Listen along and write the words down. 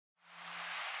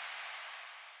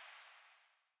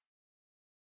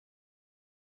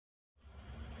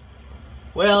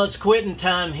Well, it's quitting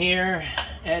time here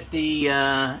at the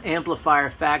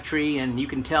amplifier factory, and you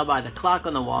can tell by the clock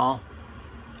on the wall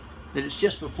that it's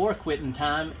just before quitting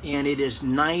time, and it is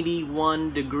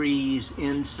 91 degrees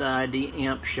inside the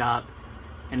amp shop,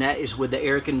 and that is with the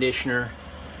air conditioner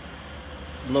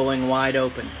blowing wide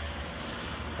open.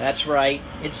 That's right,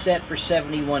 it's set for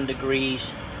 71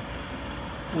 degrees.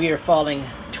 We are falling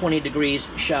 20 degrees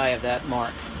shy of that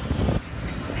mark.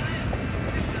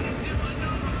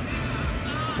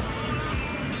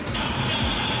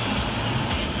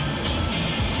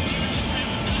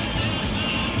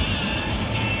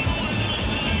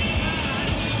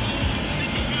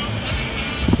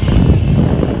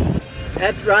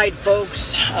 That's right,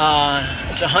 folks.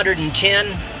 It's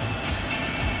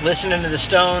 110. Listening to the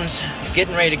Stones,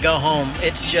 getting ready to go home.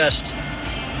 It's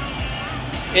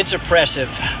oppressive.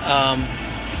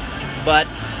 But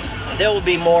there will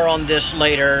be more on this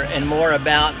later, and more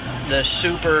about the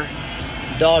Super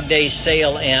Dog Days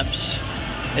sale amps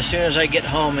as soon as I get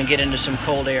home and get into some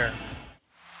cold air.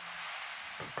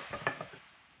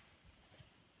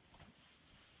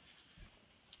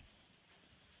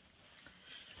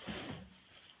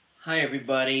 Hi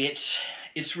everybody,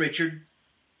 it's Richard,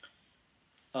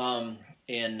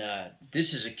 and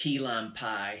this is a key lime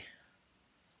pie,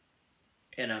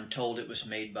 and I'm told it was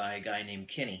made by a guy named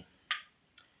Kenny.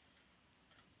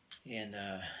 And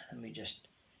let me just,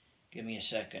 give me a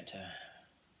second.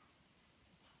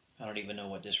 I don't even know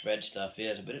what this red stuff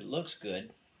is, but it looks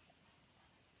good.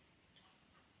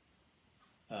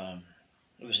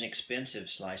 It was an expensive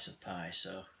slice of pie,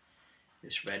 so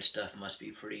this red stuff must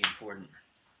be pretty important.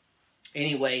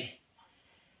 Anyway,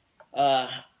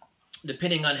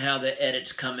 depending on how the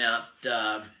edits come out,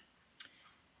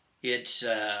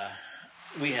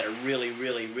 we had a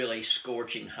really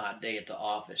scorching hot day at the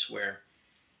office where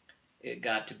it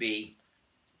got to be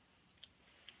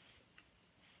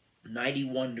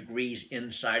 91 degrees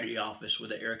inside the office with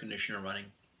the air conditioner running,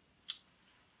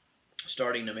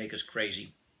 starting to make us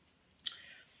crazy.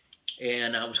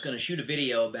 And I was going to shoot a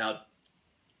video about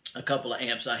a couple of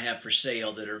amps I have for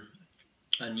sale that are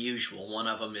unusual. One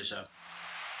of them is a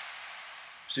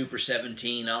Super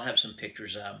 17. I'll have some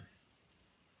pictures of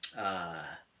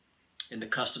in the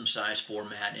custom size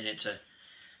format, and it's a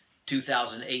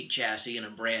 2008 chassis and a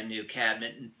brand new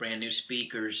cabinet and brand new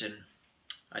speakers, and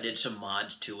I did some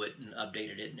mods to it and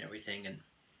updated it and everything, and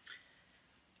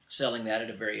selling that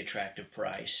at a very attractive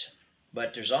price.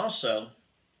 But there's also,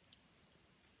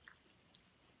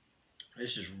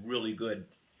 this is really good,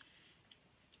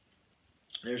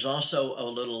 there's also a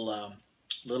little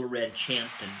red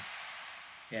Champton,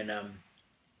 and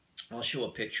I'll show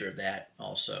a picture of that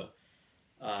also.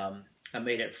 I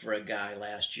made it for a guy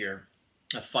last year,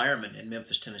 a fireman in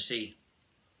Memphis, Tennessee,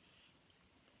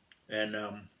 and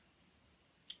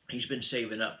he's been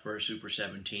saving up for a Super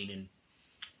 17, and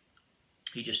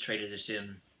he just traded us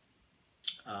in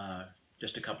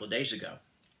just a couple of days ago,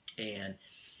 and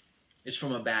it's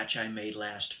from a batch I made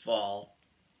last fall.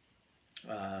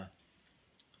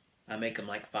 I make them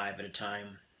like 5 at a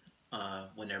time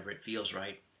whenever it feels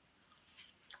right.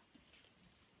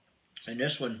 And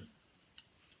this one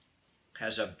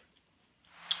has a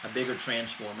bigger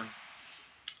transformer.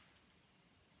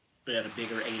 It had a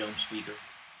bigger 8-ohm speaker.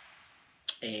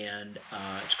 And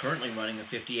it's currently running a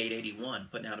 5881,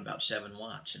 putting out about 7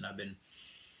 watts. And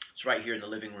it's right here in the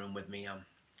living room with me.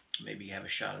 Maybe have a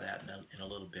shot of that in a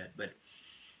little bit. But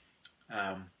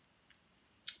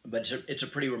it's a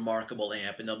pretty remarkable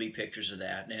amp, and there'll be pictures of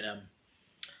that. And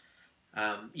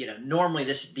you know, normally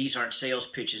these aren't sales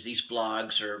pitches. These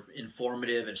blogs are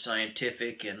informative and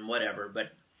scientific and whatever.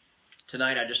 But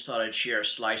tonight I just thought I'd share a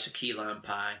slice of key lime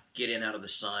pie, get in out of the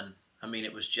sun. I mean,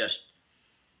 it was just,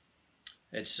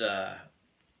 it's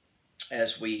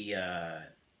as we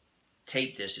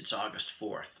tape this, it's August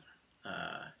 4th,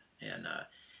 and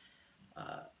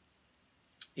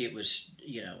it was,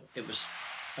 you know, it was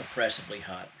oppressively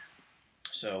hot.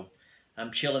 So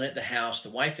I'm chilling at the house. The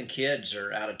wife and kids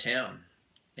are out of town,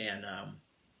 and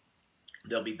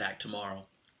they'll be back tomorrow.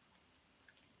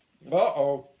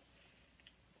 Uh-oh.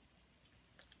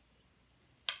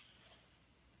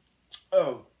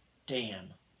 Oh,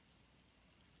 damn.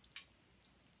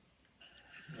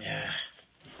 Yeah.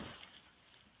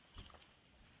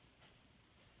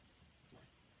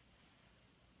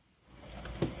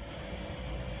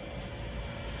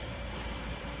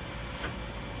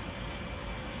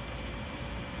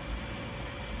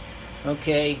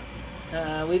 Okay,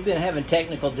 we've been having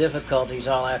technical difficulties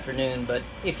all afternoon, but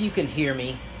if you can hear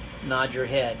me, nod your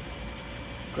head.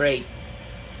 Great.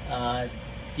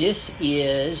 This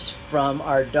is from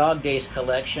our Dog Days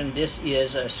collection. This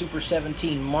is a Super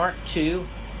 17 Mark II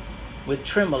with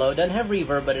tremolo. It doesn't have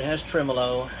reverb, but it has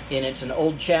tremolo, and it's an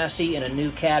old chassis and a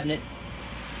new cabinet.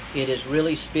 It is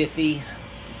really spiffy.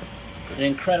 An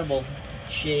incredible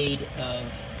shade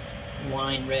of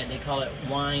wine red. They call it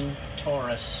wine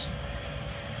Taurus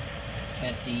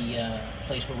at the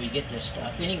place where we get this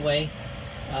stuff. Anyway,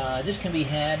 this can be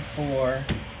had for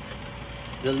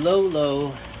the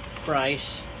low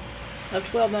price of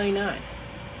 $12.99.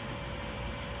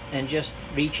 And just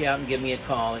reach out and give me a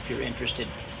call if you're interested.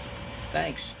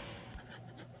 Thanks.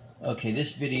 Okay,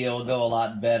 this video will go a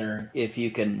lot better if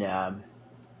you can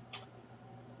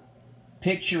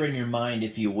picture in your mind,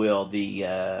 if you will,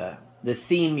 the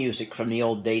theme music from the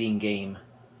old dating game.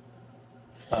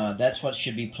 That's what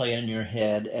should be playing in your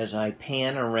head as I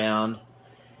pan around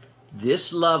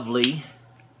this lovely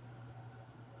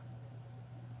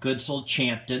Goodsell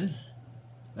Champton.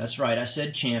 That's right, I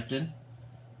said Champton.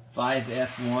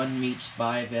 5F1 meets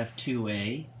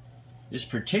 5F2A. This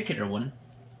particular one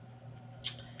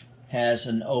has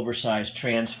an oversized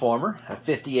transformer, a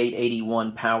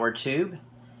 5881 power tube,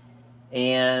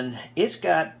 and it's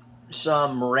got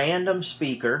some random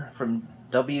speaker from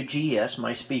WGS,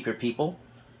 my speaker people.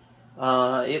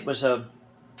 It was a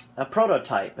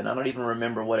prototype, and I don't even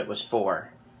remember what it was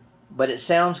for. But it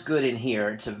sounds good in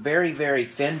here. It's a very, very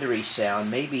Fendery sound,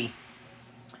 maybe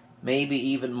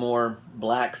even more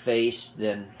blackface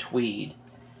than tweed.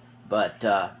 But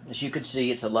as you can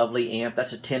see, it's a lovely amp.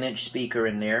 That's a 10-inch speaker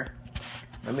in there.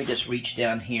 Let me just reach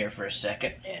down here for a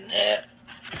second and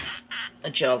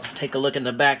let y'all take a look in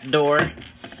the back door.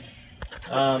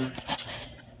 Of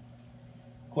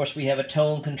course, we have a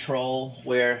tone control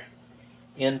where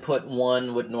input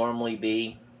 1 would normally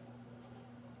be.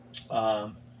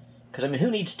 Because, I mean,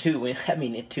 who needs two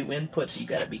inputs? You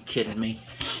gotta be kidding me.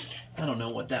 I don't know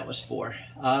what that was for.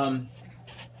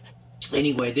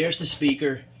 Anyway, there's the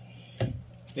speaker.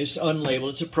 It's unlabeled.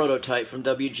 It's a prototype from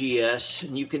WGS,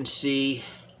 and you can see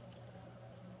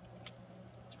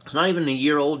it's not even a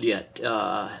year old yet.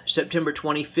 September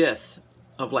 25th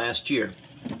of last year.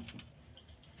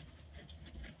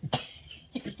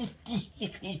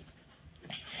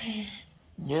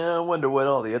 Yeah, I wonder what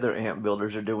all the other amp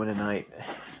builders are doing tonight.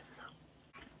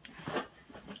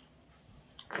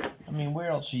 I mean, where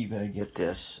else are you going to get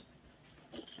this?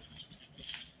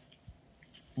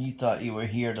 You thought you were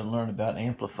here to learn about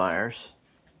amplifiers.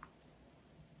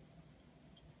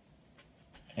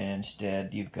 And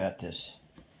instead, you've got this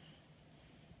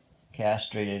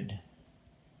castrated,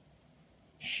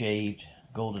 shaved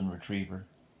golden retriever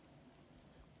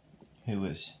who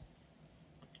is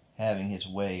having his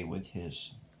way with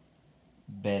his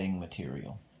bedding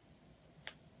material.